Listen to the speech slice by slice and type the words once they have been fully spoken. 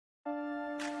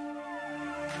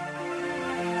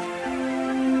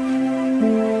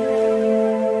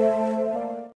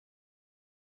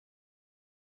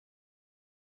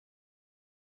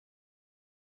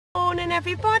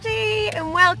everybody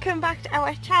and welcome back to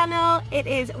our channel. It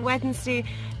is Wednesday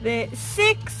the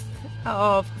 6th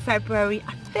of February,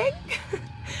 I think.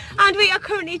 And we are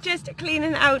currently just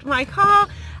cleaning out my car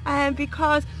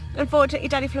because unfortunately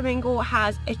Daddy Flamingo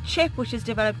has a chip which has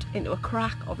developed into a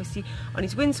crack obviously on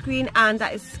his windscreen, and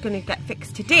that is going to get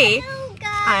fixed today. Hello,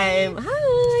 guys.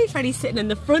 Hi, Freddie's sitting in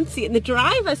the front seat in the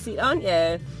driver's seat, aren't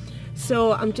you?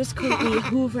 So I'm just currently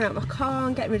hoovering out my car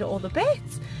and getting rid of all the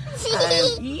bits.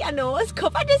 Yeah, I know, it's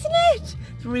covered, isn't it?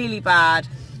 It's really bad.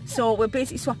 So we're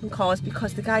basically swapping cars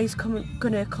because the guy's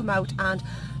gonna come out and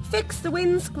fix the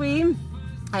windscreen.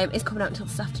 It's coming out until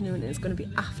this afternoon, and it's going to be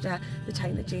after the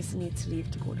time that Jason needs to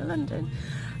leave to go to London.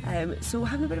 So we're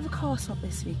having a bit of a car swap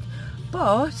this week,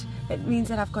 but it means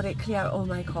that I've got to clear out all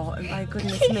my car, and by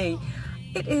goodness me,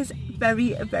 it is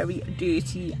very, very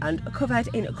dirty and covered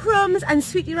in crumbs and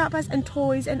sweetie wrappers and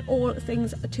toys and all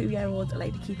things 2-year-olds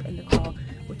like to keep in the car,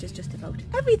 which is just about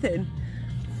everything.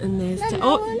 And there's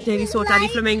there you saw Daddy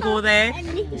Flamingo there.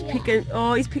 He's peeking.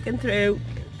 Oh, he's peeking through.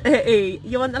 Hey,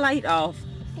 you want the light off?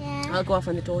 Yeah. I'll go off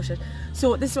when the door shut.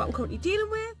 So this is what I'm currently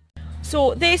dealing with.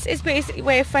 So this is basically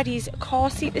where Freddie's car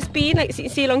seat has been. Like you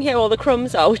can see along here all the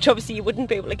crumbs are, which obviously you wouldn't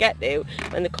be able to get to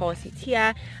when the car seat's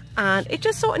here. And it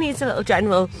just sort of needs a little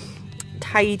general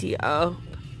tidy up.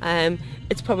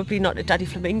 It's probably not at Daddy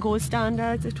Flamingo's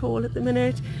standards at all at the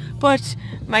minute, but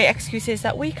my excuse is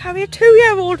that we carry a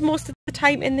 2-year-old most of the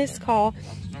time in this car.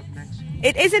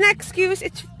 It is an excuse.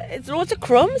 It's loads of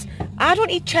crumbs. I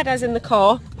don't eat cheddars in the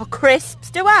car or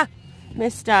crisps, do I,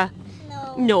 mister?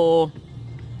 No.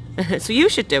 So you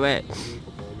should do it.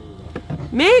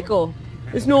 Makeup.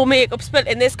 There's no makeup spilt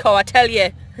in this car, I tell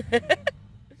you.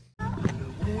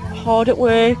 Hard at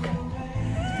work.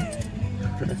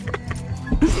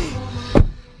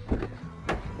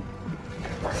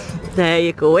 There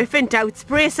you go. If in doubt,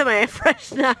 spray some air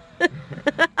freshener.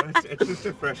 It's just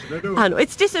a freshener, though. I know,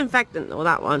 it's disinfectant though,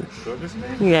 that one. Good, isn't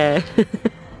it? Yeah.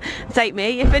 It's like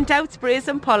me, if in doubt, spray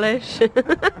some polish.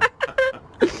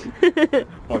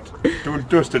 What? Don't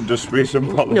dust and just spray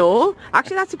some polish. No,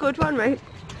 actually that's a good one, right?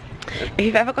 If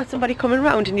you've ever got somebody coming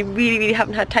around and you really, really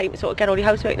haven't had time to sort of get all your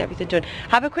housework and everything done,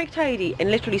 have a quick tidy and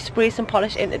literally spray some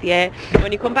polish into the air.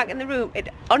 When you come back in the room, it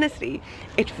honestly,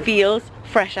 it feels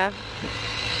fresher.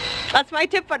 That's my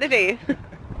tip for today.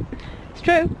 It's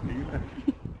true.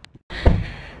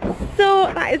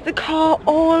 So that is the car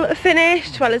all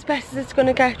finished, well, as best as it's going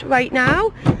to get right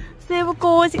now. So there we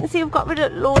go. As you can see, we've got rid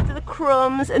of loads of the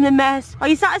crumbs and the mess. Are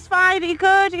you satisfied? Are you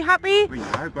good? Are you happy? Well,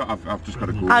 yeah, but I've just got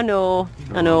to go. I know,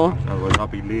 so, I know. Otherwise I'll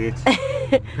be late.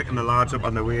 Picking the lads up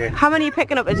on the way. How many are you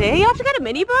picking up a day? You have to get a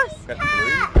minibus. Get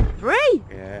 3. 3?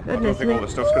 Yeah, Goodness I don't think me. all the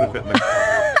stuff's going to fit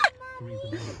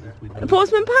in the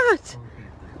Postman Pat.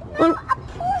 Well,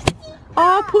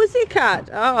 oh, pussycat.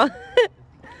 Oh,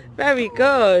 very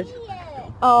good.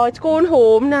 Oh, it's going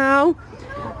home now.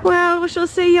 Well, we shall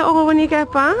see you all when you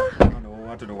get back.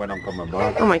 I don't know when I'm coming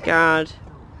back. Oh my God.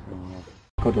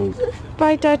 Cuddles.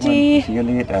 Bye, Daddy. See you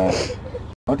later.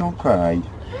 Oh, don't cry.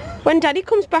 When Daddy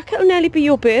comes back, it'll nearly be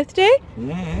your birthday.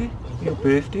 Yeah, your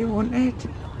birthday, won't it?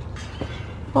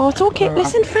 Oh, it's okay.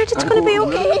 Listen, Fred, it's going to be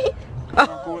okay.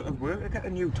 I'll go to work to get the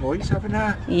new toys, haven't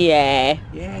I? Yeah.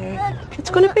 Yeah. It's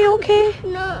going to be okay.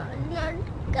 No, not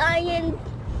going.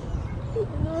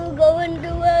 We're going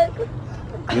to work.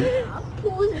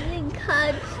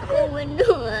 Pussycat's going to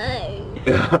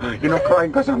work. You're not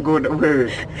crying because I'm going to work.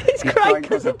 He's crying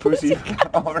because of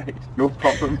pussycat. Alright, no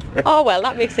problem. Oh, well,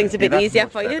 that makes things a bit that's easier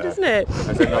much for you, better. doesn't it?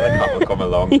 There's another cat will come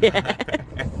along. Yeah.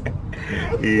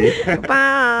 Yeah.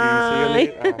 Bye. See you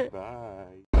later. Bye.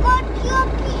 What's your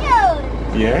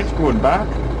bill? Yeah, it's going back.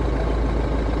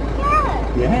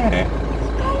 Yeah. Yeah.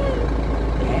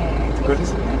 Yeah, it's good,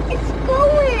 isn't it? It's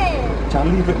going. I'll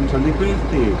leave it until your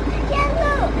birthday. Yeah,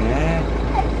 look. Yeah.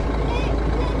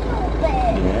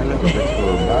 It's a little bit. Yeah, a little bit's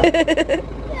going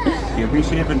back. You'll be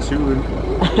saving soon.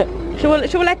 Shall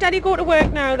we let Daddy go to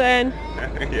work now then?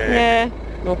 Yeah. Yeah.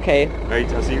 Okay. Right,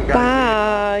 I'll see you guys.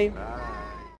 Bye.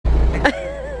 Bye.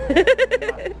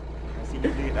 I'll see you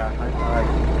later. High five.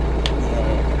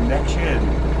 Connection.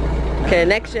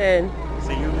 Connection.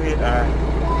 See you later.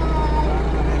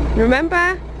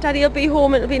 Remember, Daddy will be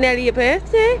home and it'll be nearly your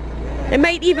birthday. It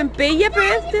might even be your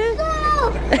birthday.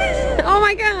 Oh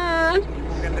my God.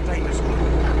 Get the dinosaur.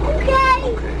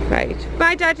 Okay. Right.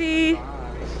 Bye, Daddy.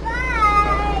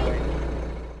 Bye.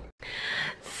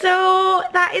 So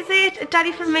that is it.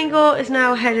 Daddy Flamingo is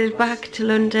now headed back to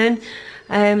London.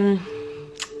 It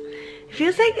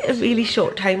feels like a really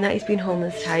short time that he's been home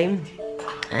this time.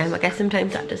 I guess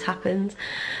sometimes that just happens.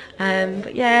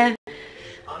 But yeah,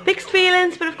 mixed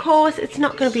feelings, but of course it's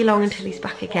not going to be long until he's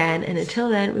back again, and until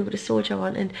then we would have soldier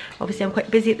on. And obviously I'm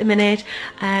quite busy at the minute.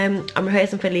 I'm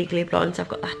rehearsing for Legally Blonde, so I've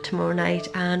got that tomorrow night,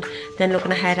 and then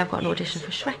looking ahead I've got an audition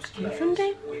for Shrek on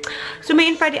Sunday. So me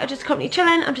and Freddie are just currently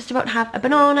chilling. I'm just about to have a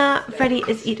banana. Freddie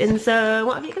is eating some,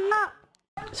 what have you got?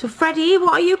 So Freddie,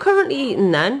 what are you currently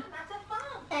eating then?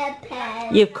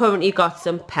 Pears. You've currently got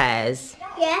some pears.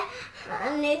 Yeah,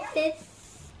 and this is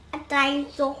a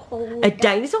dinosaur holder. A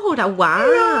dinosaur holder,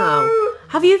 wow.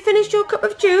 Have you finished your cup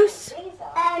of juice?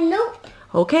 Nope.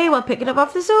 Okay, well pick it up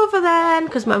off the sofa then,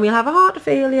 because Mummy will have a heart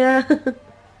failure.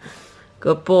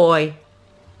 Good boy.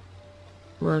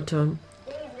 Well done.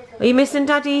 Are you missing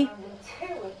Daddy?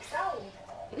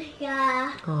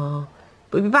 Yeah. Oh,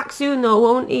 we'll be back soon though,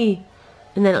 won't he?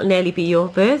 And then it'll nearly be your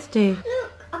birthday. Look,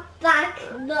 a back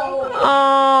no.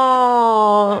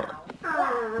 Oh,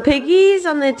 Piggy's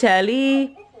on the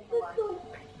telly.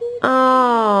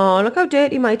 Oh, look how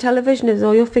dirty my television is,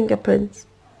 all your fingerprints.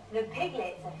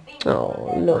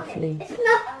 Oh, lovely. It's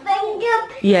not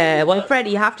fingerprints. Yeah, well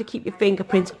Freddie, you have to keep your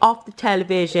fingerprints off the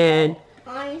television.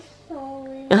 I'm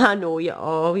sorry. I know you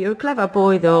are. You're a clever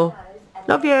boy though.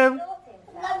 Love you.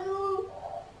 Love you.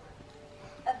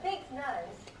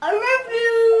 I love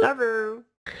you. Love you.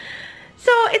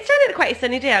 So it's turned out quite a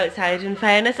sunny day outside in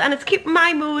fairness, and it's keeping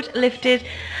my mood lifted,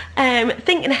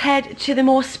 thinking ahead to the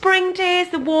more spring days,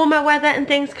 the warmer weather and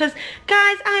things, because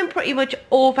guys, I'm pretty much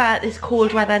over this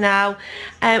cold weather now.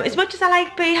 As much as I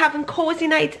like having cozy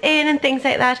nights in and things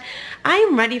like that, I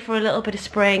am ready for a little bit of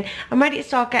spring. I'm ready to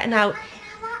start getting out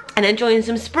and enjoying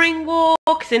some spring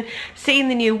walks and seeing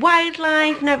the new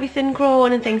wildlife and everything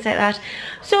growing and things like that.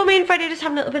 So me and Freddie are just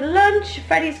having a little bit of lunch.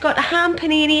 Freddie's got a ham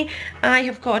panini, I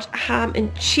have got ham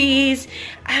and cheese,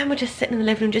 and we're just sitting in the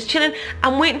living room just chilling.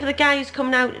 I'm waiting for the guy who's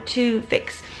coming out to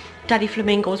fix Daddy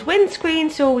Flamingo's windscreen,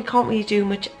 so we can't really do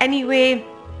much anyway.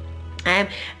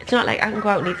 It's not like I can go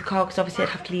out and leave the car, because obviously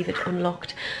I'd have to leave it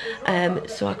unlocked,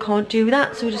 so I can't do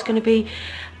that. So we're just going to be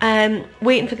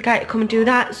waiting for the guy to come and do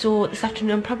that. So this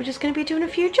afternoon I'm probably just going to be doing a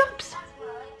few jobs.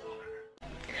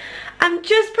 I'm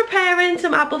just preparing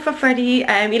some apple for Freddie.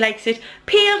 He likes it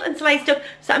peeled and sliced up,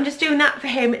 so I'm just doing that for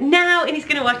him now, and he's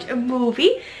going to watch a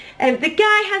movie. The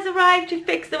guy has arrived to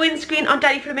fix the windscreen on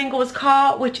Daddy Flamingo's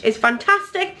car, which is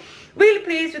fantastic. Really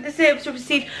pleased with the service we've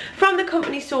received from the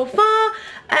company so far.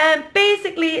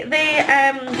 Basically they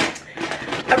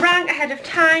rang ahead of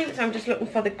time, so I'm just looking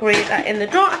for the grater in the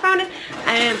drawer. I found it.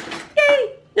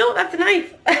 Yay! No, that's a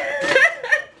knife.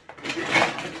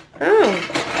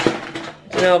 Oh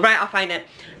no, right, I'll find it.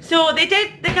 So the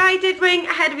guy did ring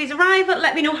ahead of his arrival,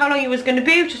 let me know how long he was going to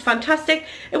be, which was fantastic.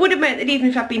 It would have meant that even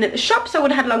if I'd been at the shops, I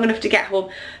would have had long enough to get home.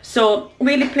 So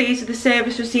really pleased with the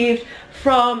service received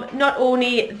from not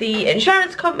only the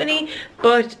insurance company,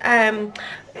 but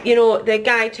you know, the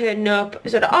guy turning up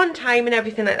sort of on time and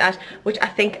everything like that, which I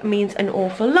think means an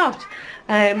awful lot.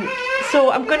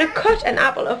 So I'm going to cut an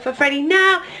apple up for Freddie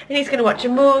now, and he's going to watch a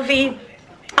movie.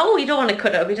 Oh, you don't want to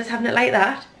cut it up, you're just having it like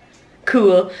that?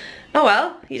 Cool. Oh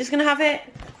well, you're just going to have it,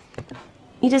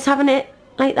 you're just having it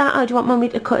like that, or do you want Mummy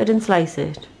to cut it and slice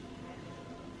it?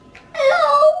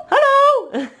 Hello.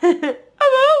 Hello! Hello!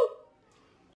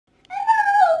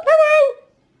 Hello!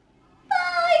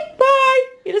 Bye. Bye!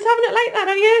 You're just having it like that,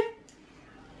 are you?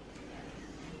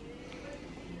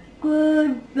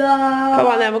 Goodbye. Come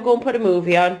on then, we'll go and put a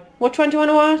movie on. Which one do you want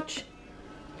to watch?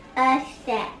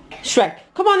 Shrek. Shrek.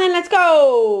 Come on then, let's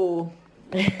go!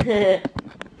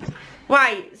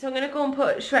 Right, so I'm going to go and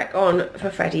put Shrek on for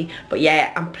Freddie. But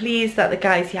yeah, I'm pleased that the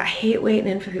guys here, I hate waiting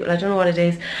in for people, I don't know what it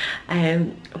is.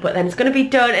 But then it's going to be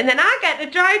done, and then I get to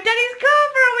drive Daddy's car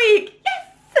for a week!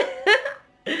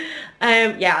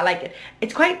 Yes! Yeah, I like it.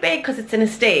 It's quite big because it's an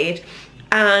estate.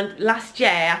 And last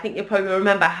year, I think you'll probably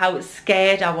remember how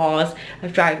scared I was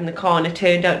of driving the car, and it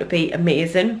turned out to be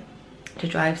amazing to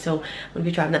drive, so I'm going to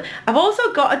be driving that. I've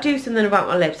also got to do something about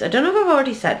my lips. I don't know if I've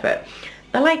already said, but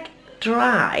they're like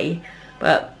dry.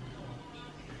 But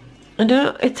I don't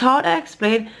know, it's hard to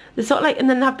explain. They're sort of like, and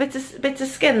then they have bits of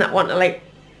skin that want to like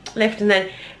lift, and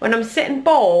then when I'm sitting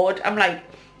bored, I'm like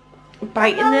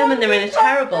biting them, and they're in a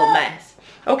terrible mess.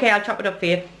 Okay, I'll chop it up for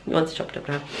you. He wants to chop it up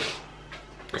now.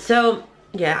 So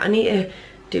yeah, I need to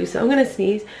do so. I'm gonna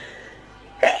sneeze.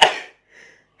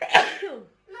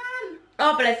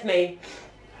 Oh bless me.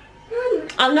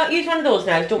 I'll not use one of those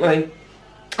now, don't worry.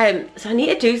 So I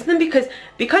need to do something because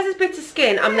it's bits of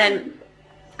skin, I'm then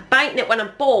biting it when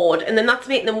I'm bored, and then that's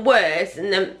making them worse,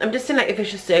 and then I'm just in like a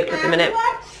vicious circle at the minute.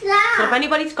 What's that? So if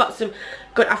anybody's got some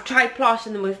good, I've tried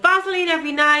plastering them with Vaseline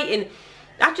every night, and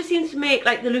that just seems to make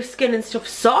like the loose skin and stuff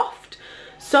soft.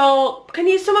 So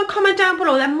can someone comment down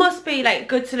below? There must be like a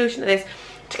good solution to this.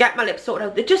 to get my lips sorted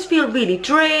out. They just feel really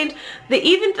drained. They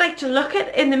even like to look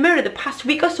at in the mirror the past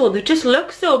week or so, they just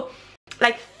look so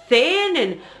like thin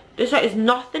and there's like there's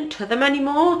nothing to them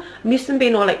anymore. I'm used to them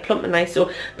being all like plump and nice.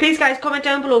 So please guys, comment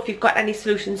down below if you've got any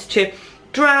solutions to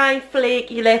dry,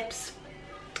 flaky lips,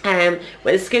 where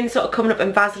the skin's sort of coming up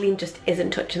and Vaseline just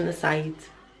isn't touching the sides.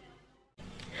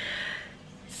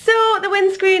 So the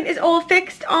windscreen is all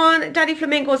fixed on Daddy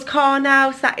Flamingo's car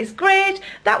now, so that is great.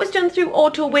 That was done through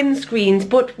Auto Windscreens,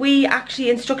 but we actually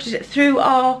instructed it through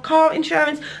our car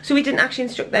insurance, so we didn't actually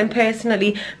instruct them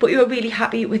personally, but we were really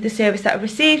happy with the service that we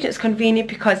received. It was convenient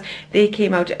because they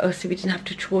came out at us, so we didn't have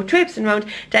to go traipsing around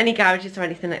to any garages or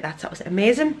anything like that, so that was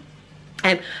amazing.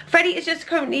 Freddie is just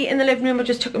currently in the living room. I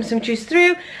just took him some juice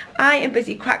through. I am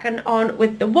busy cracking on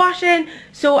with the washing.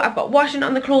 So I've got washing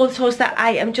on the clothes horse that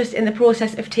I am just in the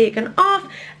process of taking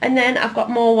off. And then I've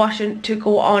got more washing to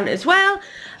go on as well.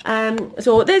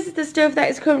 So this is the stuff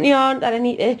that is currently on that I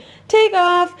need to take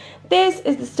off. This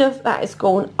is the stuff that is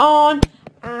going on.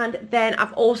 And then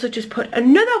I've also just put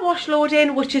another wash load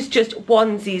in, which is just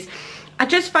onesies. I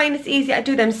just find it's easier to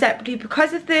do them separately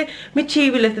because of the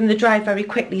material of them. They dry very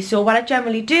quickly. So what I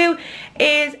generally do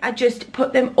is I just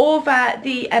put them over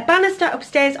the banister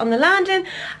upstairs on the landing,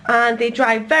 and they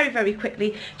dry very, very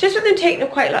quickly. Just with them taking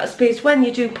up quite a lot of space when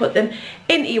you do put them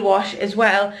into your wash as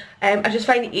well. I just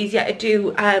find it easier to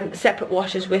do separate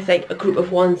washes with like a group of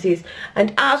onesies.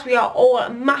 And as we are all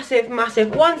massive, massive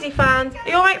onesie fans, are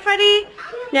you alright, Freddie?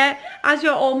 Yeah, as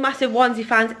you're all massive onesie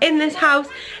fans in this house,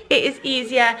 it is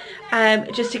easier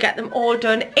just to get them all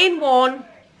done in one.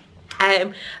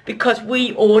 Because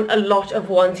we own a lot of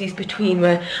onesies between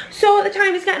us. So the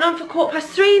time is getting on for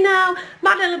 3:15 now.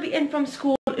 Madeline will be in from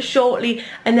school shortly,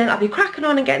 and then I'll be cracking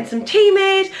on and getting some tea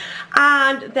made,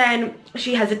 and then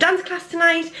she has a dance class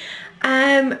tonight,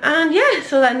 and yeah,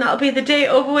 so then that'll be the day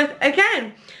over with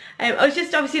again. I was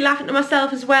just obviously laughing to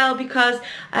myself as well because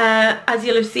as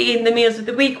you'll have seen, the meals of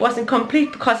the week wasn't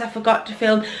complete because I forgot to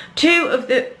film 2 of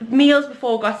the meals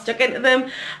before I got stuck into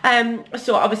them.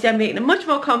 So obviously I'm making a much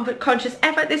more conscious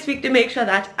effort this week to make sure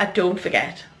that I don't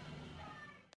forget.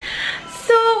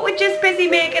 So we're just busy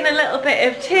making a little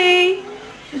bit of tea.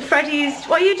 Freddie's,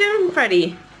 what are you doing,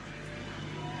 Freddie?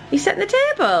 You setting the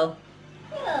table?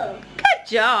 Oh. Good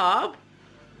job.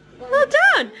 Well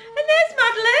done. And there's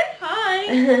Madeline. Hi.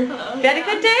 Hello. You had a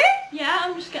good day? Yeah,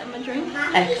 I'm just getting my drink.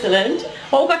 Excellent.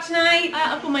 What we got tonight?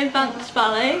 I've got my advanced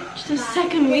ballet, just the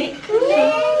second week.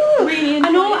 Ooh. Really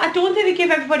I know, I don't think we give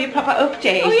everybody a proper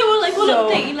update. Oh yeah, we'll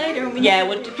update you later. When we yeah,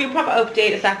 we'll do a proper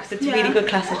update of that because it's a really good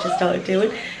class I just started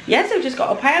doing. Yeah, so we've just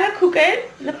got a pile of cooking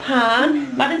in the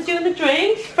pan. Madeline's doing the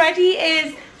drinks. Freddie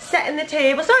is setting the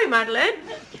table. Sorry, Madeline.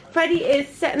 Freddie is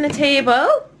setting the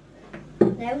table.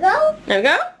 There we go. There we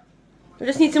go. We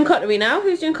just need some cutlery now.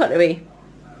 Who's doing cutlery?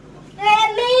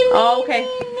 Oh, okay.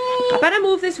 I better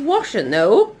move this washing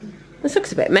though. This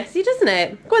looks a bit messy, doesn't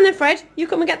it? Go on then, Fred. You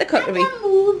come and get the cutlery.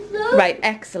 Right,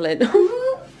 excellent.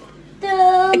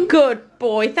 Good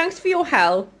boy. Thanks for your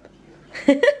help.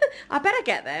 I better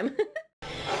get them.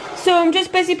 So I'm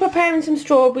just busy preparing some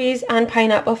strawberries and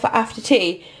pineapple for after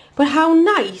tea. But how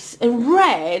nice and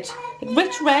red, like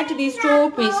rich red these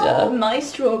strawberries are. my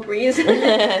strawberries.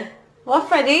 What,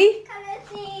 Freddie? Can I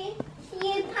see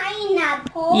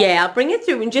pineapple? Yeah, I'll bring it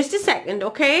through in just a second,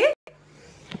 okay?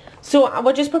 So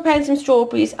we're just preparing some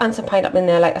strawberries and some pineapple in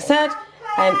there, like I said.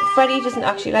 Freddie doesn't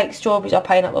actually like strawberries or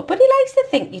pineapple, but he likes to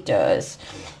think he does.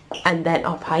 And then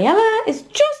our paella is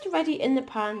just ready in the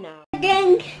pan now.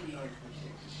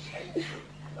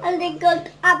 And they got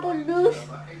apple juice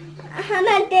and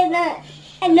then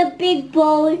in a big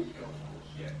bowl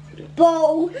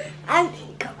and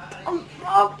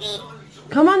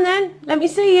Come on then, let me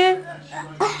see you.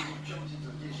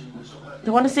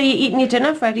 They want to see you eating your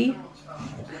dinner, Freddie.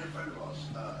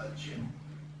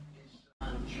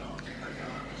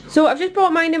 So I've just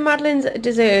brought mine and Madeline's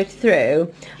dessert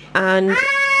through, and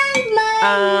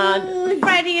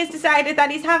Freddie has decided that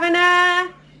he's having a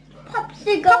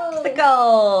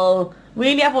popsicle.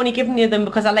 Really, I've only given you them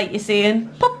because I like you saying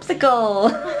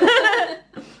popsicle.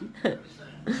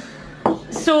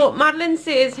 So Madeline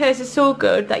says hers is so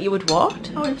good that you would what?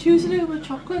 I would choose it over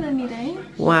chocolate any day.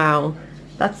 Wow,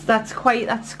 that's quite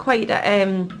a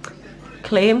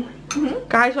claim.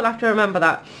 Guys will have to remember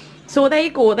that. So there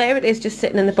you go, there it is, just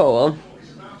sitting in the bowl,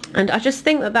 and I just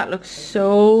think that looks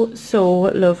so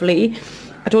lovely.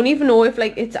 I don't even know if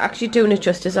like it's actually doing it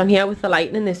justice on here with the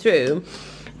lighting in this room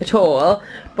at all,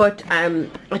 but I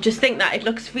just think that it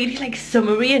looks really like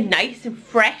summery and nice and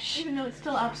fresh. Even though it's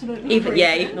still absolutely freezing.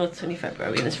 Yeah, even though it's only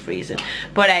February and it's freezing.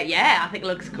 But yeah, I think it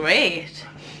looks great.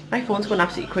 My phone's going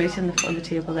absolutely crazy on the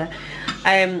table there.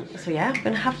 So yeah, I'm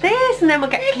gonna have this, and then we'll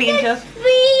get cleaned up.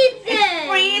 It's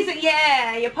Freezing,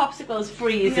 yeah. Your popsicle's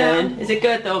freezing. Yeah. Is it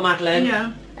good though, Madeline?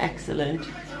 Yeah. Excellent.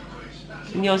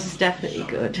 And yours is definitely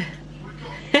good.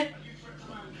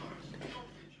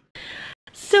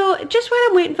 So just while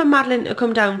I'm waiting for Madeline to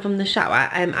come down from the shower,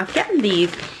 I've gotten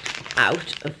these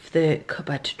out of the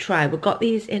cupboard to try. We got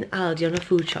these in Aldi on a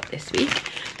food shop this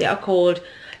week. They are called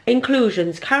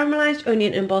Inclusions Caramelized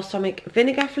Onion and Balsamic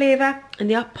Vinegar flavour, and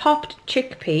they are popped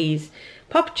chickpea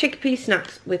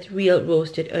snacks with real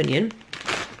roasted onion.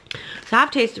 So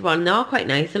I've tasted one. They are quite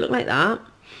nice. They look like that.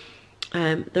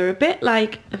 They're a bit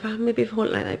like, if I hold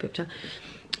it like that,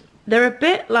 they're a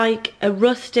bit like a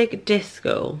rustic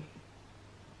disco.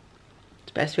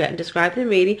 It's the best way I can describe them,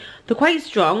 really. They're quite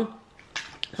strong,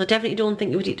 so I definitely don't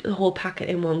think you would eat the whole packet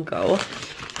in one go.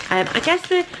 I guess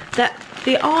that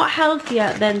they are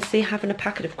healthier than, say, having a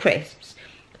packet of crisps.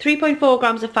 3.4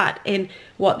 grams of fat in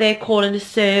what they're calling a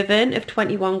serving of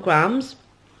 21 grams.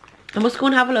 I must go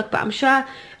and have a look, but I'm sure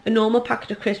a normal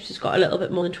packet of crisps has got a little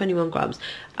bit more than 21 grams.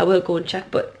 I will go and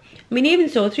check, but I mean, even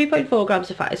so, 3.4 grams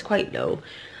of fat is quite low.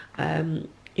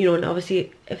 You know, and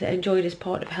obviously if they're enjoyed as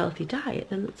part of a healthy diet,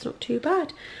 then that's not too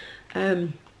bad.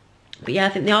 But yeah, I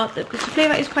think because the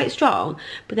flavour is quite strong,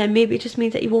 but then maybe it just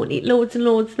means that you won't eat loads and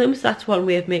loads of them, so that's one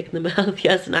way of making them a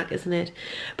healthier snack, isn't it?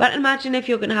 But imagine if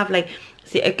you're going to have, like,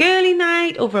 say, a girly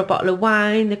night over a bottle of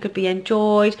wine that could be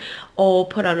enjoyed, or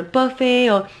put on a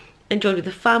buffet, or enjoyed with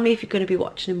the family if you're going to be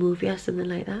watching a movie or something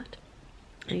like that.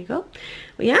 There you go.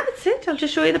 Well, yeah, that's it. I'll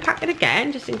just show you the packet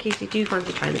again, just in case you do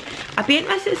fancy trying them. I'd be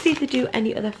interested to see if they do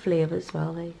any other flavours as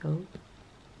well. There you go.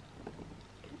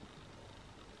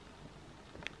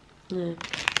 Yeah.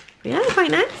 But yeah, they're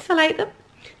quite nice. I like them.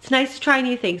 It's nice to try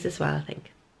new things as well, I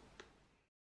think.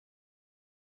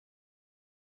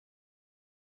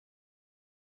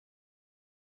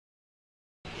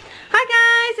 Hi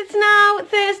guys, it's now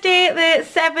Thursday the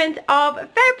 7th of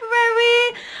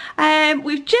February.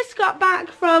 We've just got back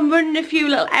from running a few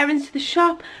little errands to the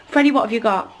shop. Freddie, what have you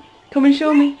got? Come and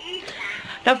show me.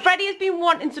 Now Freddie has been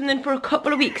wanting something for a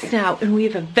couple of weeks now, and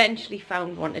we've eventually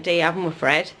found one today, haven't we,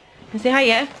 Fred? Can say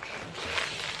hiya.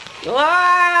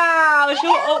 Wow!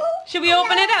 Should we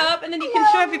open it up and then you can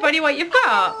show everybody what you've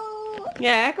got?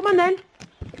 Yeah, come on then.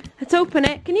 Let's open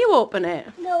it. Can you open it?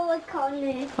 No, I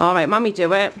can't. Alright, Mummy,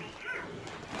 do it.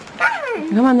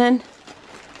 Come on then.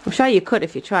 I'm sure you could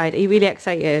if you tried. Are you really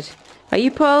excited? Right, you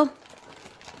pull.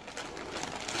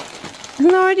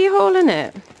 Isn't already a hole in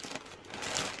it?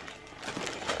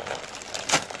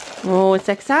 Oh, it's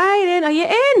exciting. Are you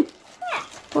in? Yeah.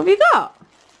 What have you got?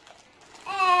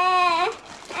 A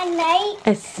snake.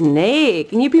 A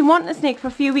snake. And you've been wanting a snake for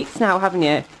a few weeks now, haven't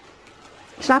you?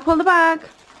 Shall I pull the bag?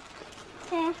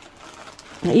 Yeah.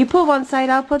 You pull one side,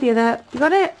 I'll pull the other. You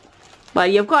got it? Well,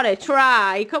 you've got to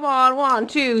try. Come on, 1,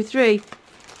 2, 3.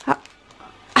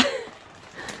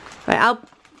 Right,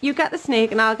 you get the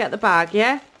snake and I'll get the bag,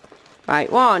 yeah?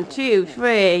 Right, 1, 2,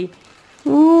 3.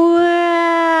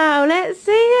 Wow, let's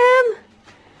see him.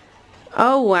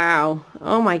 Oh, wow.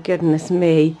 Oh, my goodness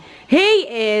me. He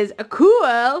is a cool.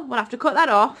 We'll have to cut that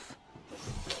off.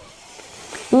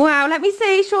 Wow, let me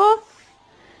see, sure.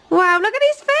 Wow, look at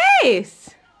his face.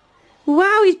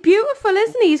 Wow, he's beautiful,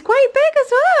 isn't he? He's quite big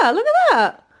as well. Look at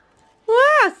that.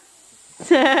 Wow.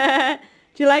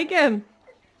 Do you like him?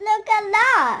 Look at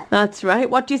that. That's right.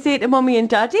 What do you say to Mummy and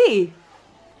Daddy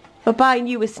for buying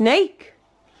you a snake?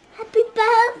 Happy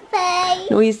birthday.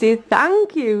 No, you say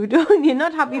thank you, don't you?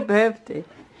 Not happy birthday.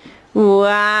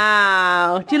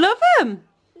 Wow. Do you love him?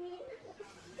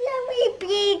 Very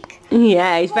big.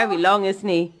 Yeah, he's very long, isn't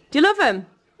he? Do you love him?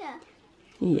 Yeah.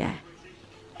 Yeah.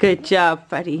 Good job,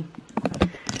 Freddie.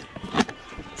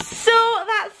 So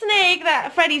that snake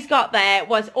that Freddie's got there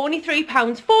was only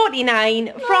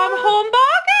 £3.49 from Home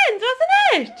Bargains,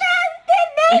 wasn't it?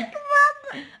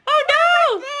 Oh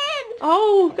no!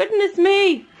 Oh, goodness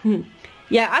me.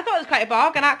 Yeah, I thought it was quite a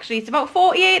bargain actually. It's about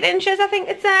 48 inches, I think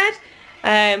it said.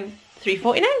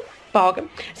 £3.49. Bargain.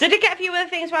 So I did get a few other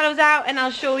things while I was out, and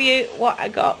I'll show you what I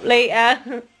got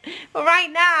later. But right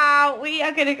now we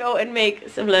are going to go and make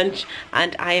some lunch,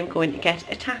 and I am going to get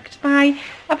attacked by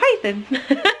a python.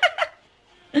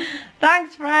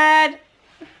 Thanks, Fred.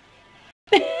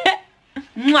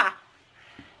 Mwah.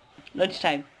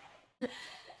 Lunchtime.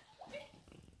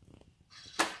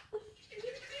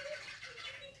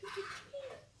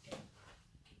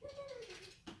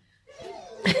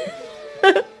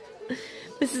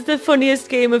 This is the funniest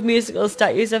game of musical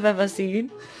statues I've ever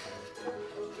seen.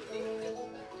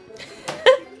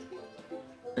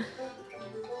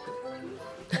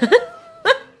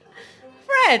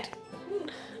 Fred!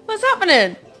 What's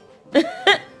happening?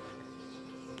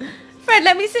 Fred,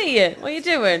 let me see you. What are you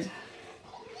doing?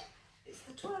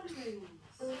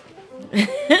 You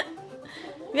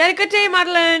had a good day,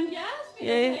 Madeline? Yes,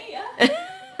 Yeah.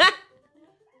 yeah.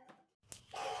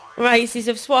 Right, so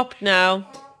have swapped now.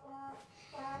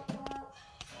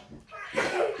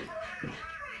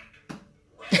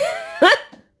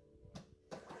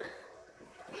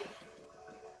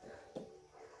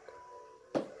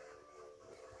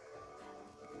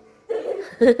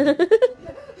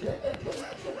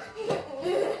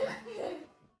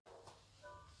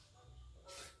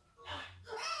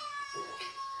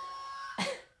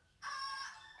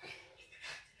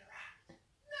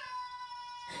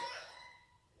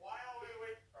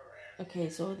 Okay,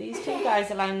 so these two guys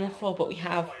are lying on the floor, but we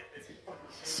have a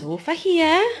sofa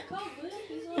here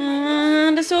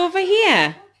and a sofa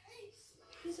here.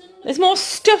 There's more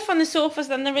stuff on the sofas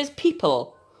than there is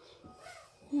people.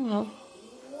 Well.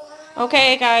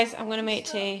 Okay, guys, I'm going to make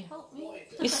tea.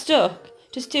 You're stuck.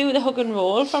 Just do the hug and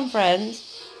roll from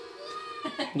Friends.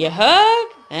 You hug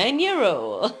and you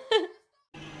roll.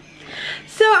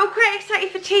 So I'm quite excited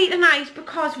for tea tonight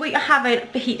because we are having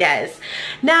fajitas.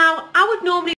 Now, I would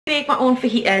normally make my own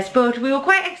fajitas, but we were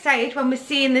quite excited when we're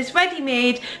seeing this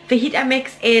ready-made fajita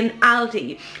mix in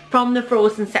Aldi from the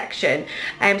frozen section.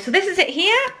 So this is it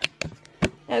here.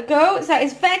 There we go. So that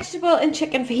is vegetable and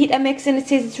chicken fajita mix, and it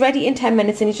says it's ready in 10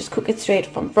 minutes and you just cook it straight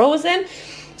from frozen.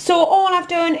 So all I've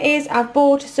done is I've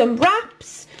bought some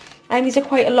wraps. And these are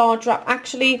quite a large wrap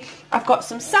actually. I've got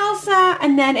some salsa,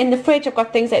 and then in the fridge I've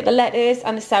got things like the lettuce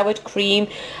and the sour cream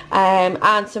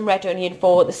and some red onion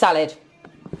for the salad.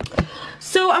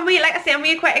 So I'm really, like I say, I'm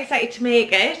really quite excited to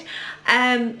make it.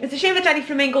 It's a shame that Daddy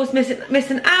Flamingo's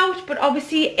missing out, but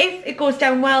obviously if it goes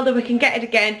down well then we can get it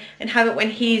again and have it when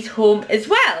he's home as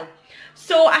well.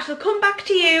 So I shall come back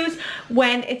to you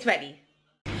when it's ready.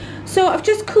 So I've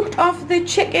just cooked off the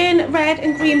chicken, red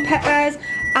and green peppers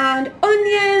and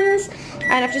onions,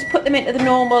 and I've just put them into the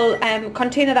normal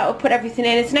container that will put everything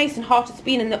in. It's nice and hot, it's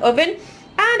been in the oven,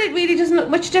 and it really doesn't look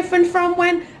much different from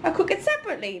when I cook it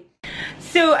separately.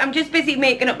 So I'm just busy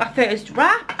making up my first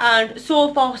wrap, and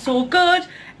so far so good.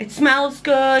 It smells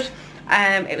good.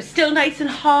 It was still nice and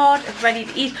hard. It's ready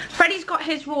to eat. Freddie's got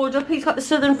his rolled up. He's got the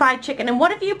southern fried chicken. And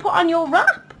what have you put on your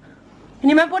wrap? Can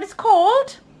you remember what it's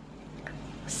called?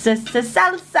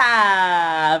 Salsa.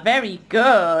 Very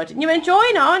good. And you're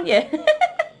enjoying, aren't you?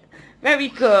 Very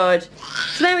good.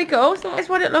 So there we go. So that's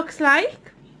what it looks like.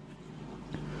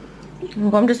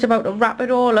 I'm just about to wrap it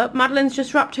all up. Madeline's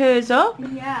just wrapped hers up.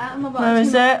 Yeah, I'm about to. Where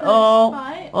is it?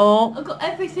 Oh. I've got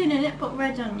everything in it but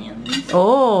red onions.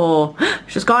 Oh.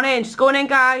 She's gone in. She's going in,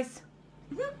 guys.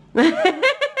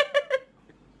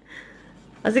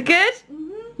 Is it good?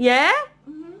 Yeah?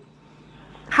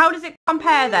 How does it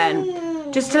compare then?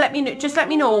 Just let me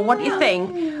know what you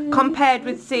think compared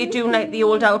with, say, doing like the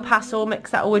old El Paso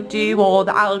mix that I would do, or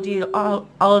the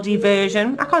Aldi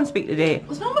version. I can't speak today.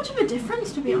 There's not much of a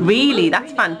difference, to be honest. Really?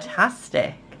 That's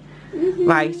fantastic.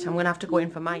 Right, I'm going to have to go in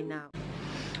for mine now.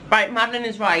 Right, Madeline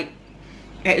is right.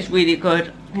 It is really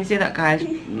good. Can you see that, guys?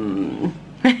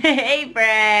 Hey,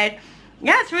 Fred.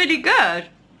 Yeah, it's really good.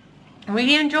 I'm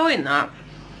really enjoying that.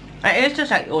 It is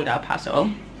just like the old El Paso.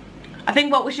 I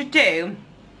think what we should do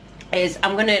is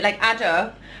I'm going to like add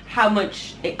up how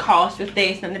much it costs with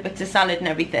this and the bits of salad and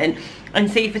everything, and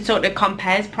see if it sort of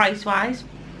compares price wise,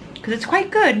 because it's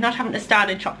quite good not having to stand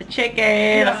and chop the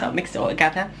chicken or sort of mix it all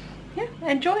together. Yeah,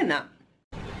 enjoying that.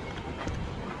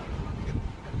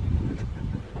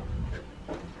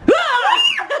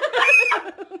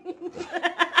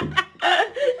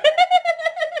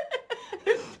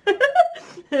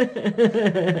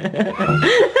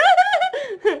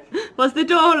 Was the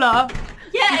door locked?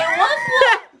 Yeah, it was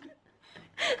locked.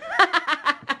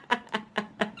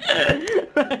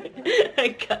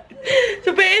 Right.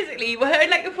 So basically, we heard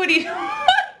like a funny noise,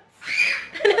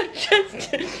 and I've just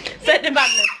said to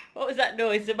Madeline, what was that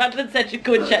noise? So Madeline said she'd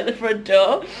go and check the front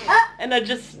door, and I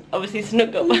just obviously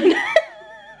snuck up on her.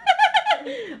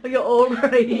 Oh, you're all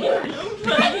right. Yeah, I'm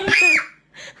fine.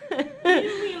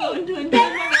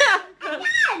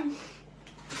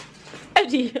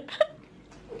 Eddie,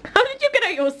 how did you get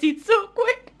out of your seat so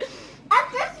quick? I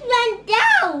just went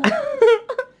down.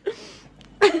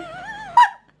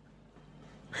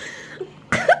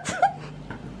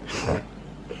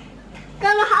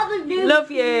 Gonna have a new. Love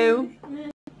you.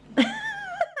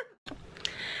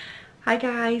 Hi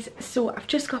guys, so I've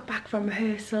just got back from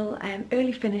rehearsal,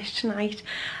 early finish tonight,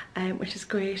 which is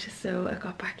great. So I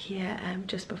got back here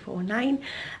just before 9,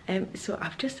 so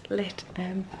I've just lit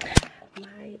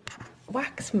my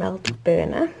wax melt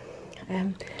burner.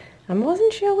 I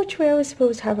wasn't sure which way I was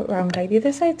supposed to have it round. Like the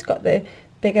other side's got the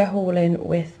bigger hole in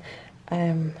with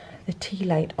the tea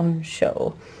light on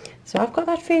show. So I've got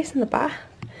that facing the back.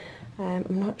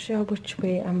 I'm not sure which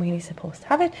way I'm really supposed to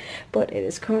have it, but it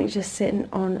is currently just sitting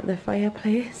on the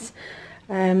fireplace,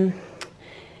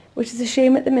 which is a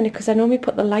shame at the minute because I normally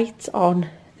put the lights on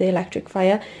the electric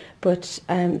fire, but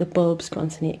the bulb's going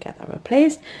to need to get that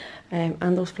replaced,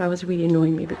 and those flowers are really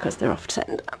annoying me because they're off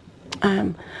centre.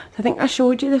 So I think I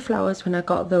showed you the flowers when I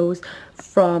got those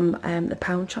from the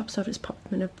pound shop, so I just popped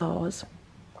them in a vase.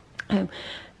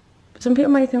 Some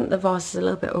people might think the vase is a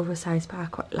little bit oversized, but I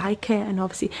quite like it. And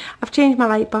obviously I've changed my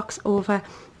light box over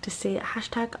to say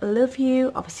hashtag love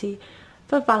you, obviously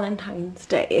for Valentine's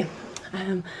Day.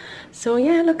 So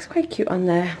yeah, it looks quite cute on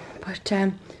there. But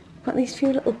I've got these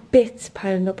few little bits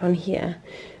piling up on here,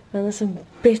 and there's some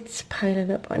bits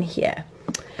piling up on here.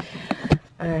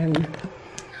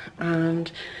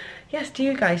 And yes, do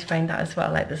you guys find that as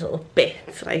well? Like there's little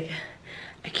bits like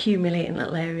accumulating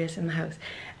little areas in the house.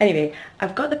 Anyway,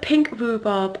 I've got the pink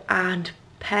rhubarb and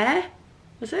pear,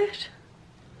 was it?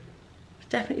 It's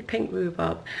definitely pink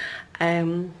rhubarb.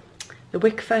 The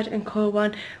Wickford and Co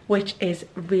one, which is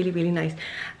really, really nice.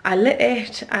 I lit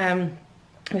it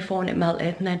before it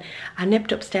melted, and then I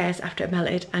nipped upstairs after it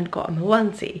melted and got on my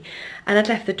onesie. And I'd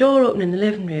left the door open in the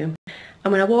living room,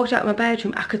 and when I walked out of my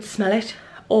bedroom, I could smell it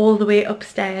all the way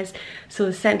upstairs. So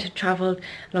the scent had travelled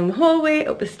along the hallway,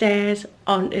 up the stairs,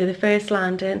 onto the first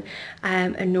landing,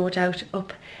 and no doubt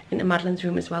up into Madeline's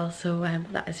room as well. So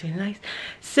that is really nice.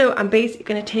 So I'm basically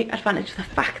going to take advantage of the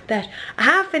fact that I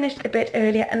have finished a bit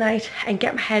earlier at night and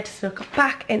get my head stuck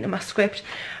back into my script,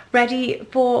 ready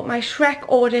for my Shrek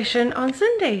audition on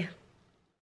Sunday.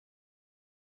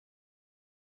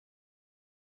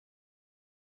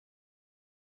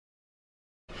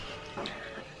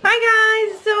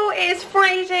 Hi guys, so it's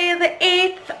Friday the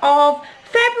 8th of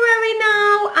February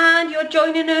now, and you're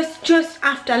joining us just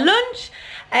after lunch.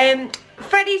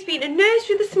 Freddie's been in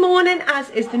nursery this morning,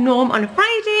 as is the norm on a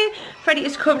Friday. Freddie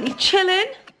is currently chilling.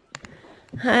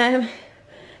 Do you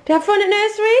have fun at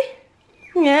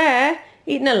nursery? Yeah,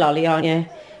 eating a lolly, aren't you?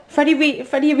 Freddie,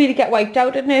 you really get wiped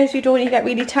out at nursery, don't you? You get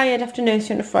really tired after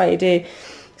nursery on a Friday.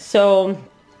 So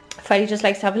Freddie just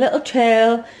likes to have a little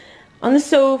chill on the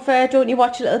sofa, don't you,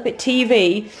 watch a little bit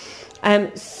TV.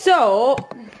 So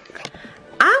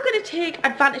I'm going to take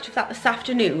advantage of that this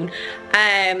afternoon.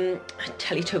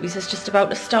 Teletubbies is just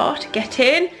about to start. Get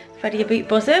in, Freddie, a beat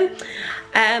buzzing.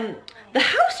 The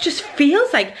house just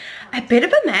feels like a bit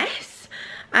of a mess.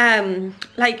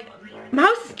 Like, my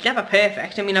house is never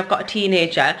perfect. I mean, I've got a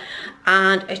teenager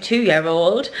and a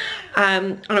 2-year-old,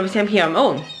 and obviously I'm here on my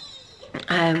own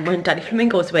when Daddy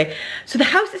Flamingo's away. So the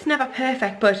house is never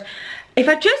perfect, but if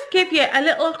I just give you a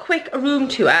little quick room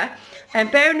tour,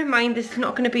 and bearing in mind this is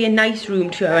not going to be a nice room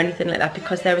tour or anything like that,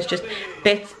 because there is just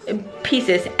bits and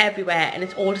pieces everywhere and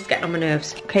it's all just getting on my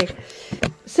nerves. Okay,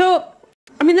 so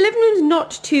I mean the living room's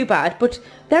not too bad, but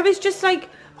there is just like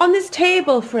on this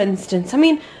table, for instance, I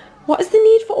mean, what is the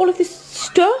need for all of this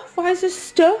stuff? Why is there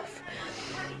stuff?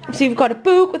 So you've got a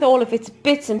book with all of its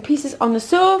bits and pieces on the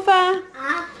sofa.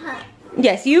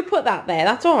 Yes, you put that there.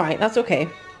 That's all right. That's okay.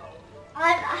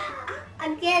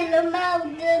 I get them out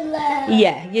the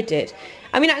Yeah, you did.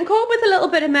 I mean, I can cope with a little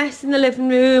bit of mess in the living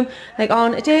room, like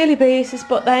on a daily basis,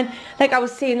 but then, like I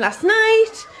was saying last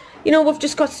night, you know, we've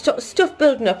just got stuff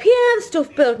building up here,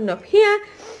 stuff building up here.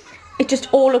 It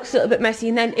just all looks a little bit messy.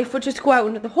 And then if we just go out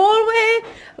into the hallway,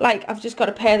 like I've just got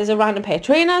a pair, there's a random pair of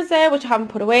trainers there, which I haven't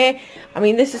put away. I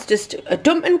mean, this is just a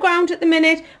dumping ground at the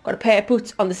minute. I've got a pair of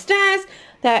boots on the stairs.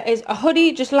 There is a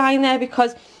hoodie just lying there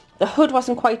because the hood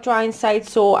wasn't quite dry inside,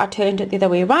 so I turned it the other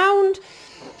way around.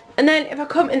 And then if I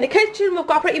come in the kitchen, we've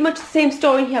got pretty much the same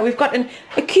story here. We've got an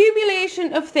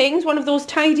accumulation of things, one of those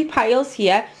tidy piles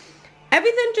here.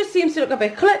 Everything just seems to look a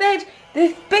bit cluttered.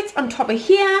 There's bits on top of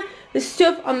here. There's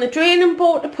stuff on the draining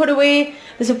board to put away.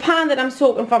 There's a pan that I'm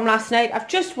soaking from last night. I've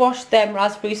just washed them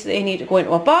raspberries, so they need to go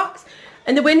into a box.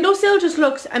 And the windowsill just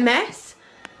looks a mess.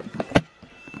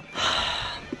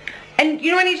 And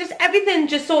you know, when you just, everything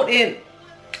just sort of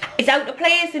is out of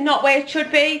place and not where it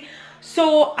should be.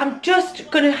 So I'm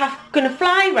just gonna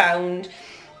fly around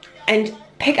and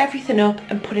pick everything up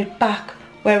and put it back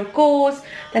where it goes,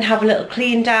 then have a little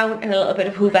clean down and a little bit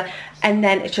of hoover, and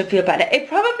then it should feel better. It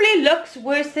probably looks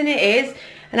worse than it is,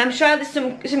 and I'm sure there's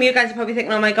some of you guys are probably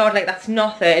thinking, oh my god, like that's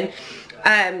nothing.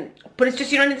 But it's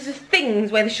just, you know, there's just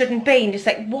things where they shouldn't be, and just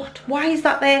like, what? Why is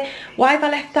that there? Why have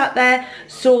I left that there?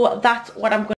 So that's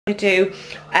what I'm going to do.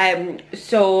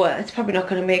 So it's probably not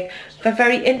going to make a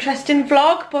very interesting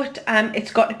vlog, but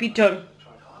it's got to be done.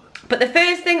 But the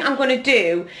first thing I'm going to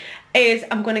do is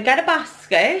I'm going to get a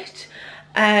basket.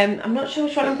 I'm not sure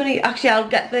which one I'm going to, actually I'll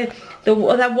get the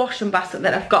other washing basket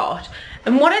that I've got.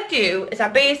 And what I do is I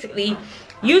basically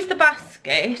use the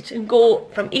basket and go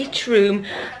from each room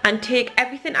and take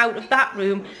everything out of that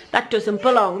room that doesn't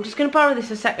belong. I'm just going to borrow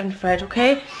this a second, Fred,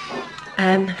 okay?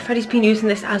 Freddie's been using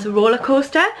this as a roller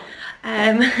coaster,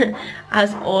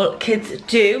 as all kids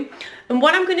do. And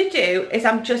what I'm going to do is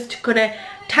I'm just going to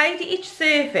tidy each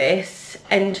surface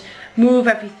and move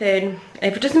everything.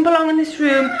 And if it doesn't belong in this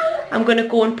room, I'm going to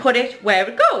go and put it where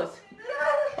it goes.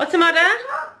 What's the matter?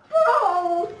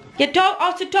 Your dog,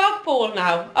 oh, it's a dog bowl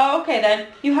now. Oh, okay then.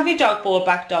 You have your dog bowl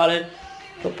back, darling.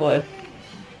 Good boy.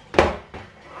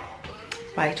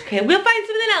 Right, okay. We'll find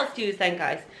something else to use then,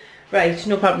 guys. Right,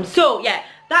 no problem. So, yeah,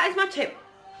 that is my tip.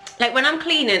 Like, when I'm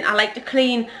cleaning, I like to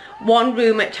clean one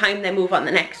room at a time, then move on to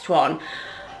the next one.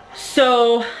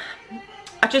 So,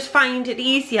 I just find it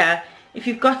easier if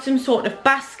you've got some sort of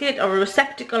basket or a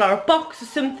receptacle or a box or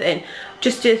something,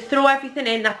 just to throw everything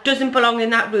in that doesn't belong in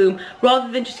that room,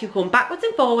 rather than just keep going backwards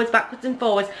and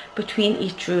forwards between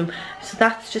each room. So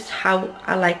that's just how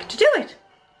I like to do it.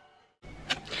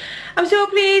 I'm so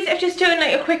pleased I've just done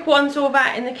like a quick once over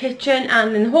in the kitchen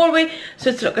and in the hallway, so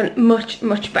it's looking much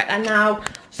better now.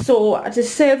 So the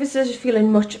surfaces are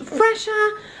feeling much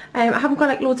fresher. I haven't got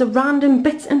like loads of random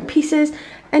bits and pieces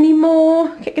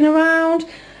anymore kicking around.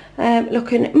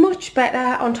 Looking much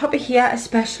better on top of here,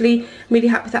 especially. I'm really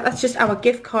happy with that. That's just our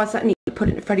gift cards that I need to put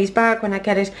into Freddie's bag when I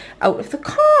get it out of the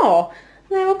car.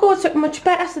 And there we go, it's looking much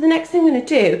better. So the next thing I'm going to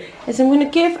do is I'm going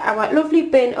to give our lovely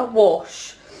bin a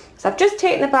wash. So I've just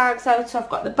taken the bags out, so I've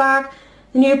got the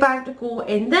new bag to go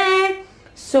in there.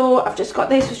 So I've just got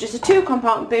this, it's just a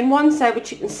 2-compartment bin, one side,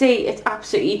 which you can see it's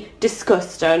absolutely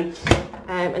disgusting.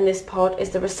 And this part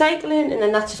is the recycling, and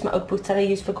then that's just my old boots that I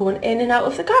use for going in and out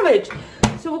of the garage.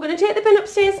 So we're going to take the bin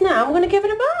upstairs now, I'm going to give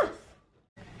it a bath.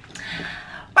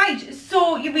 Right,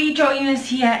 so you'll be joining us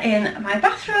here in my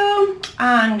bathroom,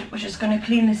 and we're just going to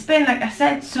clean this bin like I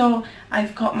said. So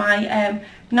I've got my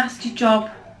Nasty Job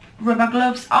rubber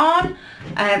gloves on.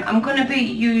 I'm going to be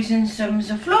using some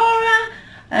Zoflora,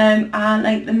 and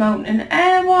like the Mountain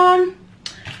Air one.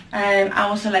 I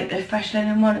also like the Fresh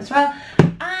Linen one as well.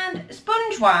 And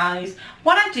sponge wise,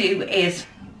 what I do is,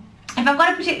 if I've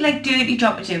got a particular like dirty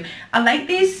job to do, I like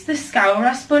the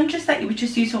Scourer sponges that you would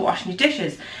just use for washing your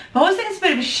dishes. But I always think it's a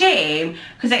bit of a shame,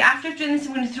 because like after I've done this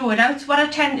I'm going to throw it out. So what I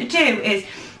tend to do is,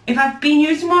 if I've been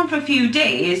using one for a few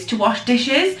days to wash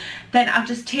dishes, then I'll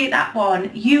just take that one,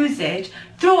 use it,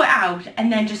 throw it out,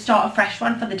 and then just start a fresh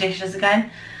one for the dishes again.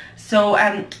 So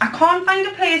I can't find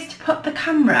a place to put the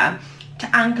camera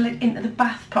to angle it into the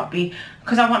bath properly,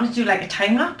 because I want to do like a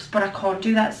time lapse, but I can't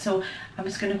do that. So I'm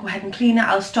just going to go ahead and clean it.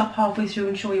 I'll stop halfway through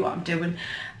and show you what I'm doing,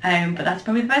 but that's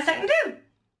probably the best I can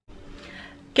do.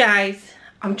 Guys,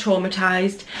 I'm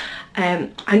traumatised.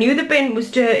 I knew the bin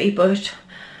was dirty, but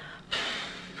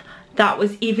that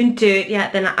was even dirtier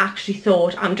than I actually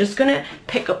thought. I'm just going to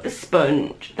pick up the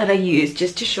sponge that I used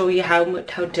just to show you how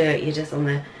dirty it is on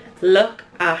there. Look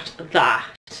at that.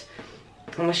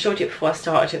 And I showed you before I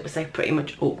started, it was like pretty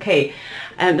much okay.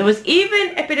 There was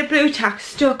even a bit of blue tack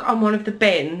stuck on one of the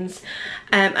bins,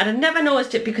 and I never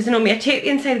noticed it because normally I take the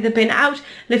inside of the bin out,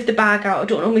 lift the bag out, I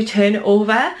don't normally turn it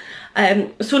over.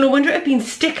 So no wonder it had been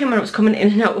sticking when I was coming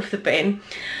in and out of the bin.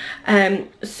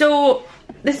 So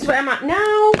this is where I'm at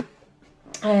now.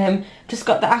 Just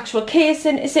got the actual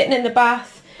casing sitting in the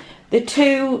bath. The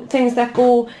 2 things that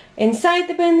go inside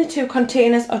the bin, the 2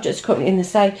 containers, are just currently in the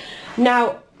side.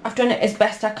 Now, I've done it as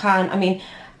best I can. I mean,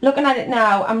 looking at it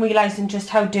now, I'm realising just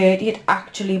how dirty it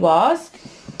actually was.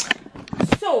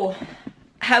 So,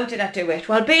 how did I do it?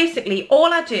 Well, basically,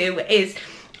 all I do is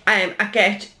I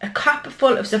get a cup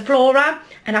full of Zoflora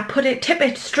and I tip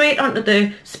it straight onto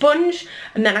the sponge,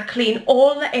 and then I clean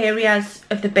all the areas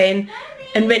of the bin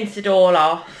and rinse it all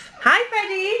off. Hi,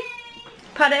 Freddie.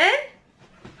 Put it in.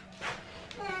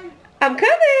 I'm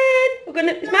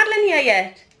coming. Is Madeline here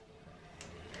yet?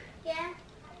 Yeah.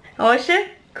 Oh, is she?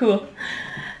 Cool.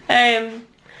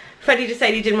 Freddie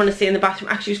decided he didn't want to stay in the bathroom.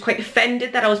 Actually, he was quite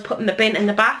offended that I was putting the bin in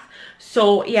the bath.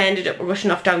 So he ended up rushing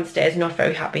off downstairs, not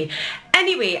very happy.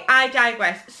 Anyway, I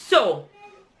digress. So,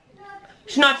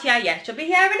 she's not here yet. She'll be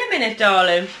here in a minute,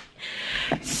 darling.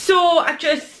 So, I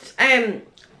just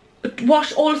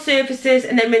wash all surfaces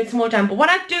and then rinse them all down. But what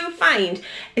I do find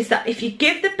is that if you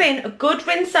give the bin a good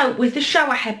rinse out with the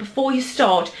shower head before you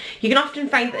start, you can often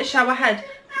find that the shower head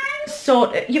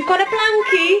you've got a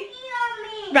blankie.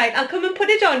 Right, I'll come and put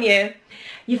it on you.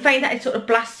 You find that it sort of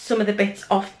blasts some of the bits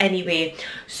off anyway.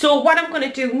 So what I'm going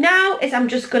to do now is I'm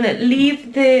just going to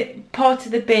leave the parts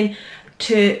of the bin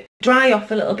to dry off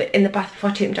a little bit in the bath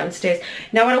before I take them downstairs.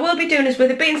 Now what I will be doing is,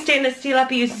 with it being stainless steel, I'll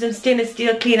be using some stainless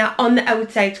steel cleaner on the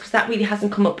outsides, because that really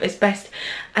hasn't come up as best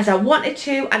as I wanted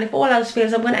to, and if all else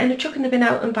fails I'm going to end up chucking the bin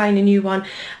out and buying a new one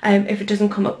if it doesn't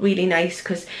come up really nice,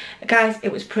 because guys,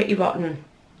 it was pretty rotten.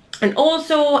 And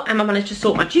also I managed to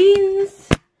sort my jeans.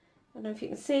 I don't know if you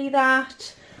can see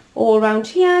that all around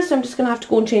here, so I'm just going to have to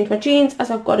go and change my jeans as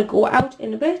I've got to go out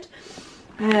in a bit.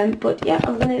 But yeah,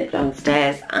 I'm going to head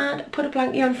downstairs and put a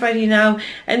blanket on Freddie now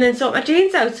and then sort my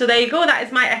jeans out. So there you go, that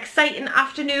is my exciting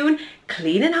afternoon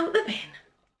cleaning out the bin.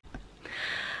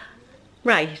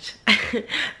 Right,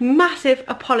 massive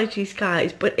apologies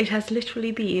guys, but it has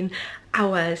literally been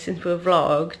hours since we've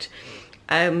vlogged.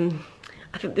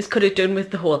 I think this could have done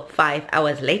with the whole 5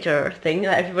 hours later thing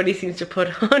that everybody seems to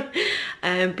put on,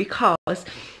 because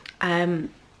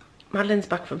Madeline's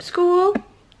back from school.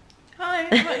 Hi,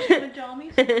 I'm actually in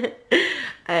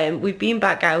pajamas. We've been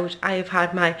back out. I have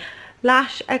had my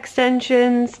lash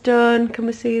extensions done. Can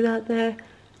we see that there?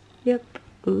 Yep.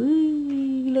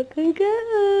 Ooh, looking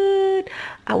good.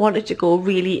 I wanted to go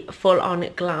really full on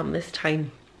glam this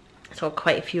time. So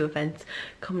quite a few events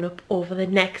coming up over the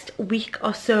next week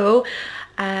or so.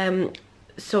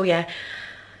 So yeah,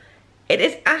 it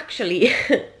is actually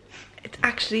it's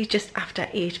actually just after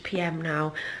 8 p.m.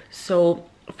 now. So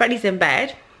Freddie's in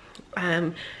bed.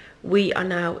 We are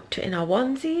now in our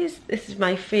onesies. This is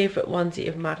my favourite onesie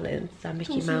of Madeline's,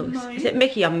 Mickey Mouse. Mine. Is it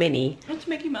Mickey or Minnie? It's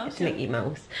Mickey Mouse. It's Mickey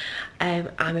Mouse.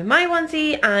 I'm in my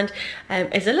onesie, and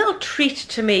it's a little treat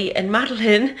to me and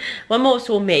Madeline, well more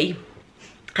so me,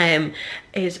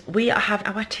 is we have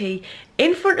our tea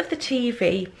in front of the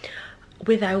TV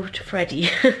without Freddie.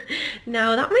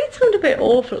 Now that might sound a bit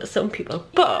awful to some people,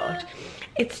 but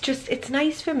it's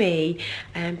nice for me,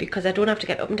 because I don't have to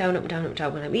get up and down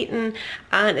when I'm eating,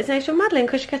 and it's nice for Madeline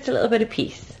because she gets a little bit of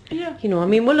peace. Yeah. You know, I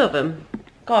mean, we love him.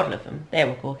 God love him. There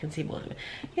we go, I can see both of them.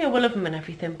 You know, we love him and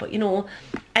everything, but you know,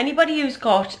 anybody who's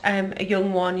got a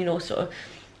young one, you know, sort of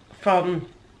from,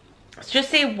 let's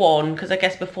just say 1, because I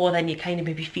guess before then you kind of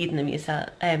maybe feeding them yourself,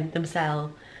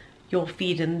 themselves. You're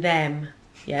feeding them.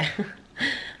 Yeah.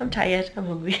 I'm tired, I'm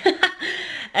hungry.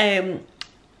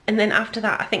 And then after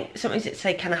that, I think sometimes it's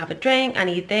like, can I have a drink? I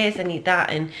need this, I need that.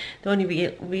 And the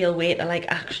only real way to like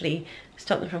actually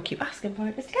stop them from keep asking for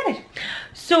it is to get it.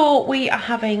 So we are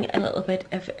having a little bit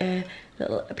of a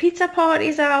little pizza party,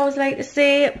 as I always like to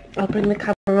say. I'll bring the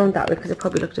camera around that way because it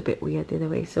probably looked a bit weird the other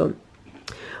way. So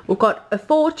we've got a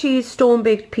 4-cheese stone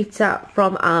baked pizza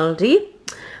from Aldi,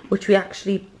 which we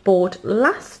actually bought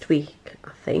last week,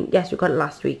 I think. Yes, we got it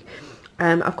last week.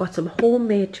 I've got some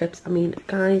homemade chips. I mean,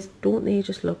 guys, don't they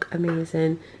just look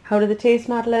amazing? How do they taste,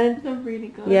 Madeline? They're really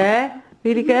good. Yeah?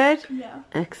 Really good? Yeah.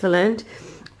 Excellent.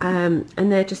 And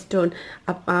they're just done.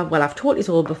 Well, I've taught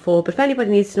you all before, but if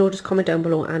anybody needs to know, just comment down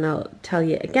below and I'll tell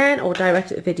you again, or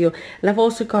direct at the video. And I've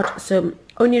also got some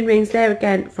onion rings there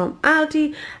again from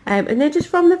Aldi, and they're just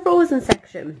from the frozen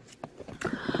section.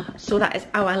 So that is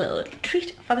our little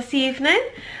treat for this evening,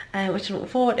 which I'm looking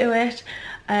forward to it.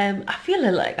 I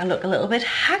feel like I look a little bit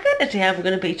haggard today, I'm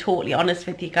going to be totally honest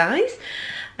with you guys.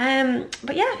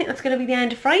 But yeah, I think that's going to be the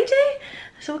end of Friday.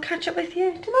 So we'll catch up with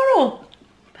you tomorrow.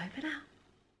 Bye for now.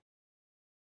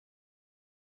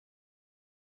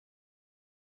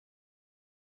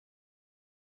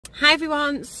 Hi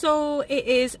everyone, so it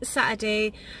is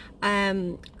Saturday,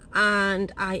 and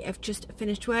I have just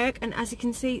finished work, and as you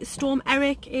can see, Storm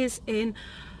Eric is in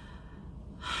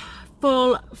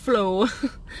full flow.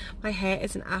 My hair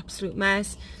is an absolute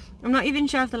mess. I'm not even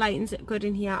sure if the lighting's good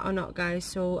in here or not, guys,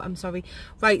 so I'm sorry.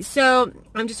 Right, so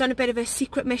I'm just on a bit of a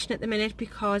secret mission at the minute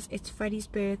because it's Freddie's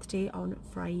birthday on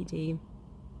Friday.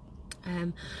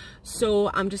 So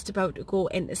I'm just about to go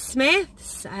into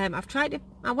Smith's. I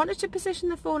wanted to position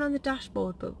the phone on the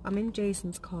dashboard, but I'm in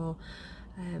Jason's car,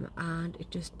 and it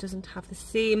just doesn't have the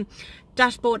same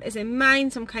dashboard as in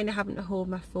mine, so I'm kind of having to hold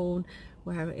my phone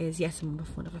where it is. Yes, I'm on my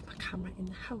phone, I have my camera in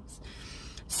the house.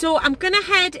 So I'm gonna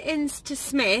head into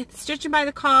Smith's. Judging by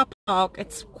the car park,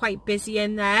 it's quite busy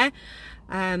in there.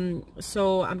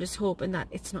 So I'm just hoping that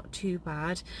it's not too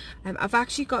bad. I've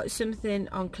actually got something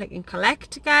on click and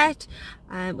collect to get,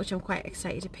 which I'm quite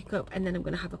excited to pick up, and then I'm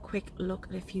going to have a quick look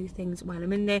at a few things while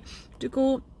I'm in there to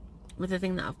go with the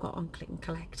thing that I've got on click and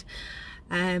collect.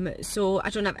 So I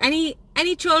don't have any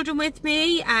children with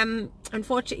me.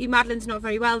 Unfortunately, Madeline's not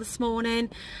very well this morning,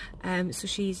 so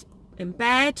she's in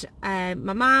bed. My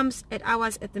mum's at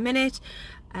ours at the minute,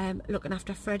 looking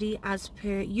after Freddie as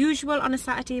per usual on a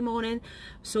Saturday morning.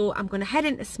 So I'm going to head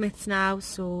into Smith's now,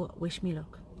 so wish me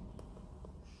luck.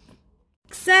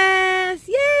 Success!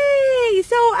 Yay! Yay!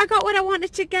 So I got what I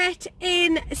wanted to get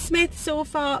in Smith so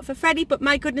far for Freddie, but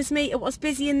my goodness me, it was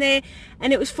busy in there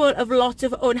and it was full of lots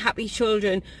of unhappy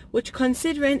children, which,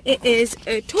 considering it is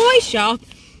a toy shop,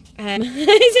 isn't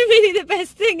really the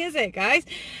best thing, is it, guys?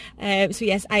 So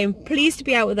yes, I am pleased to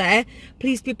be out there,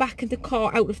 pleased to be back in the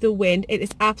car out of the wind. It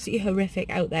is absolutely horrific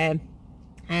out there.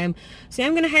 So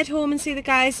I'm going to head home and see the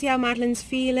guys, see how Madeline's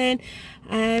feeling,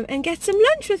 and get some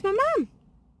lunch with my mum.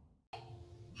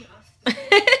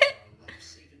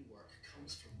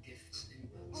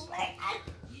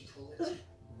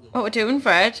 What we're doing,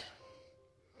 Fred?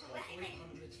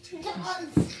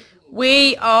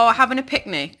 We are having a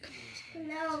picnic.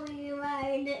 No, we're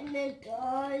writing the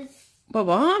stars.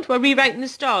 What? We're rewriting the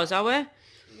stars, are we?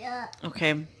 Yeah.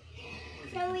 Okay.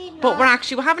 No, But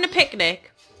we're having a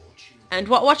picnic. And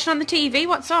what watching on the TV?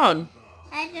 What's on?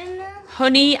 I don't know.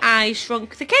 Honey, I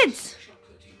Shrunk the Kids.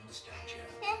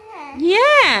 Yeah.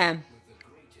 Yeah.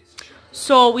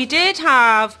 So we did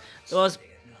have those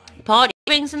party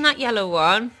rings in that yellow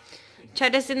one.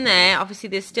 Cheddar's in there. Obviously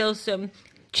there's still some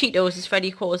Cheetos, as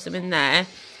Freddie calls them, in there.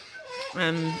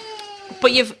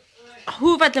 But you've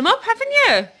hoovered them up, haven't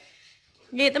you?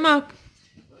 You ate them up.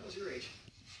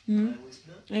 There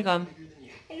you go.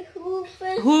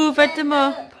 Hoovered them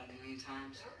up.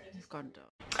 It's gone done.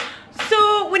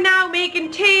 So we're now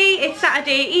making tea. It's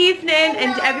Saturday evening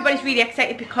and everybody's really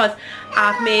excited because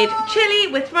I've made chilli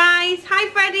with rice. Hi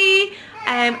Freddie.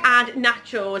 And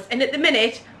nachos. And at the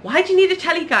minute, why do you need a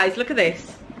telly, guys? Look at this.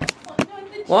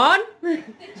 One,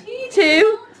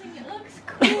 two.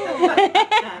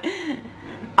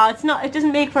 Oh, it's not. It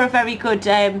doesn't make for a very good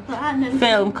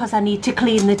film because I need to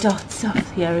clean the dots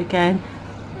off here again.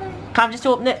 Can I just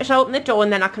open the door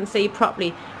and then I can see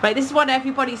properly. Right, this is what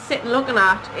everybody's sitting looking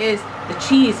at, is the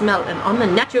cheese melting on the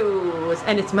nachos.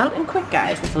 And it's melting quick,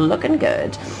 guys. It's looking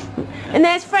good. And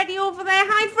there's Freddie over there.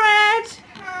 Hi, Fred.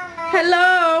 Hi.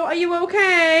 Hello. Are you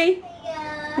okay?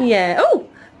 Yeah. Yeah. Oh,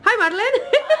 hi, Madeline.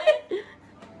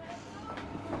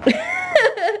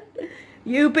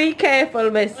 You be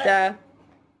careful, mister.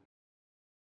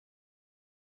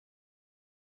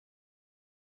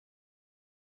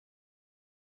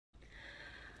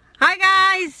 Hi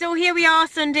guys, so here we are,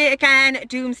 Sunday again,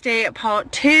 Doomsday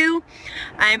Part 2.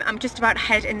 I'm just about to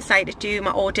head inside to do my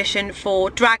audition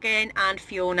for Dragon and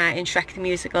Fiona in Shrek the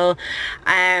Musical.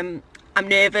 I'm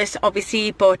nervous obviously,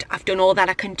 but I've done all that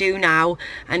I can do now,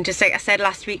 and just like I said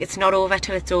last week, it's not over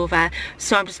till it's over.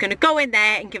 So I'm just going to go in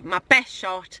there and give it my best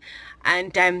shot,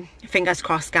 and fingers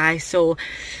crossed, guys. So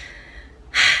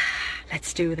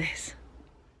let's do this.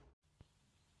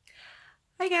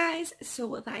 Hi guys,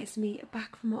 so that is me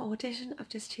back from my audition. I've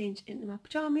just changed into my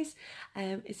pyjamas.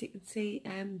 As you can see,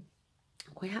 I'm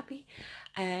quite happy.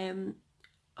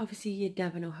 Obviously you'd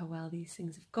never know how well these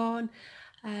things have gone.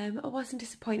 I wasn't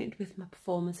disappointed with my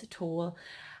performance at all.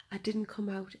 I didn't come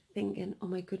out thinking, oh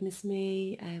my goodness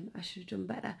me, I should have done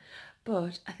better.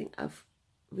 But I think I've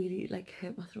really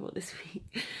hurt my throat this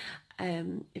week.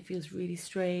 It feels really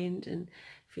strained and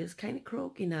feels kind of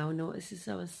croaky now. I noticed as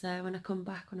I was when I come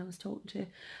back, when I was talking to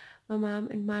my mum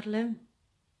and Madeline.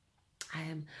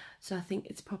 So I think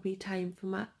it's probably time for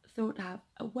my throat to have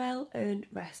a well-earned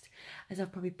rest, as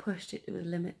I've probably pushed it to the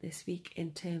limit this week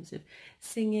in terms of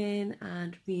singing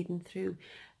and reading through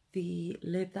the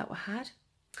lib that we had.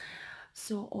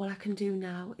 So all I can do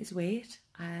now is wait.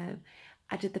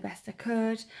 I did the best I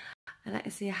could, and like I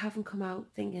say, I haven't come out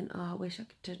thinking, oh, I wish I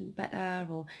could have done better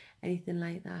or anything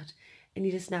like that. And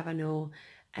you just never know,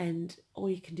 and all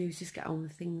you can do is just get on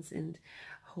with things and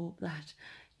hope that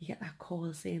you get that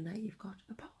call saying that you've got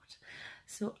a part.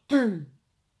 So so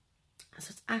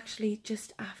it's actually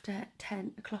just after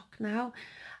 10 o'clock now,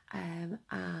 and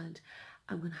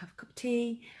I'm going to have a cup of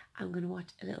tea, I'm going to watch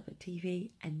a little bit of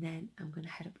TV, and then I'm going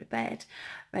to head up to bed,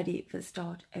 ready for the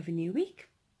start of a new week.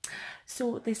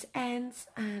 So this ends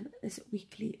this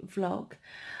weekly vlog.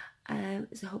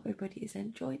 So I hope everybody has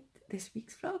enjoyed this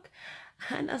week's vlog,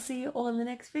 and I'll see you all in the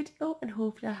next video, and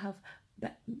hopefully I'll have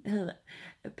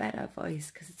a better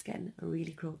voice because it's getting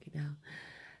really croaky now.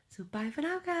 So bye for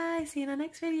now, guys. See you in our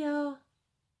next video.